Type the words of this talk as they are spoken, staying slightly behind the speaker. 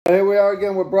Here we are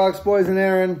again with Brock's Boys and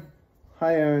Aaron.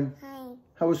 Hi, Aaron. Hi.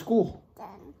 How was school? Good.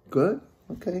 Good?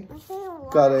 Okay. I hit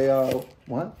rocks. Got a,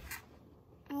 what?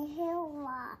 I hit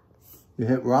rocks. You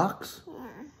hit rocks? Yeah.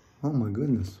 Oh my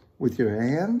goodness. With your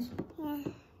hands? Yeah.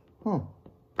 Oh.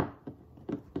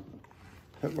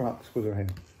 Hit rocks with her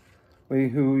hand.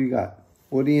 Wait, who you got?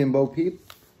 Woody and Bo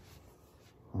Peep?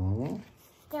 Oh.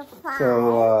 The five.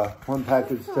 So, one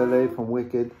package today from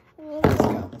Wicked.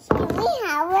 Discounts. Can we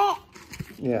have it?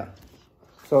 Yeah.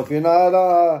 So if you're not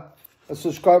a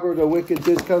subscriber to Wicked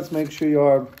Discounts, make sure you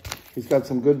are. He's got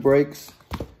some good breaks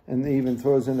and even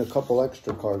throws in a couple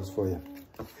extra cards for you.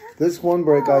 This one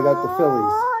break, I got the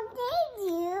Phillies. Oh, thank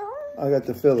you. I got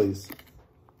the Phillies.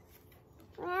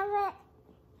 Have it,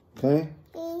 Okay.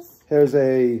 please. Here's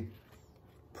a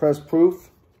press proof,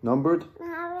 numbered.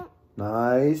 Have it.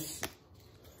 Nice.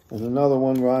 And another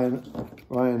one,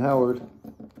 Ryan Howard,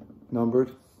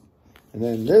 numbered. And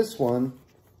then this one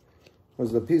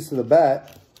was the piece of the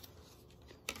bat.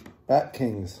 Bat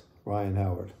Kings, Ryan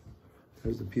Howard.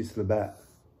 Here's a piece of the bat.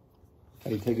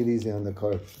 Hey, take it easy on the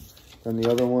card. Then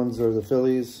the other ones are the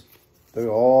Phillies.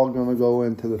 They're all going to go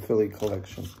into the Philly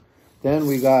collection. Then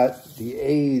we got the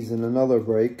A's in another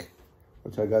break,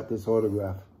 which I got this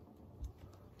autograph.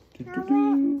 Have it.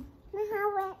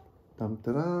 Have it.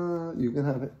 Dum-da-da. You can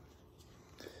have it.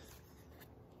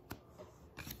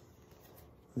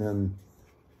 Then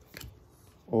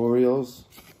Orioles,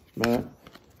 Matt.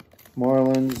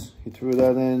 Marlins, he threw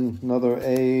that in. Another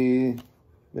A.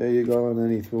 There you go. And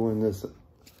then he threw in this.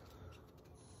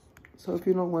 So if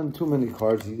you don't win too many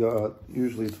cards, he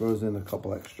usually throws in a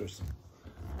couple extras.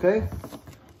 Okay?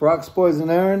 Brock's Boys and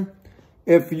Aaron.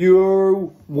 If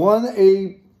you won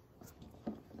a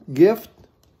gift,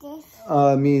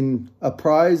 a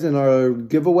prize in our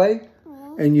giveaway,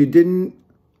 and you didn't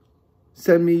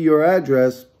send me your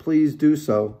address, please do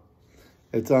so.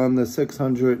 It's on the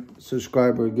 600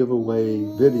 subscriber giveaway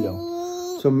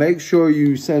video. So make sure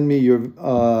you send me your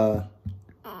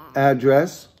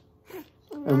address,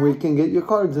 and we can get your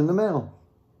cards in the mail.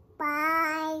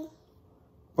 Bye.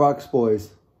 Brock's Boys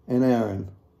and Aaron.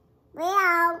 We're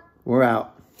out. We're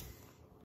out.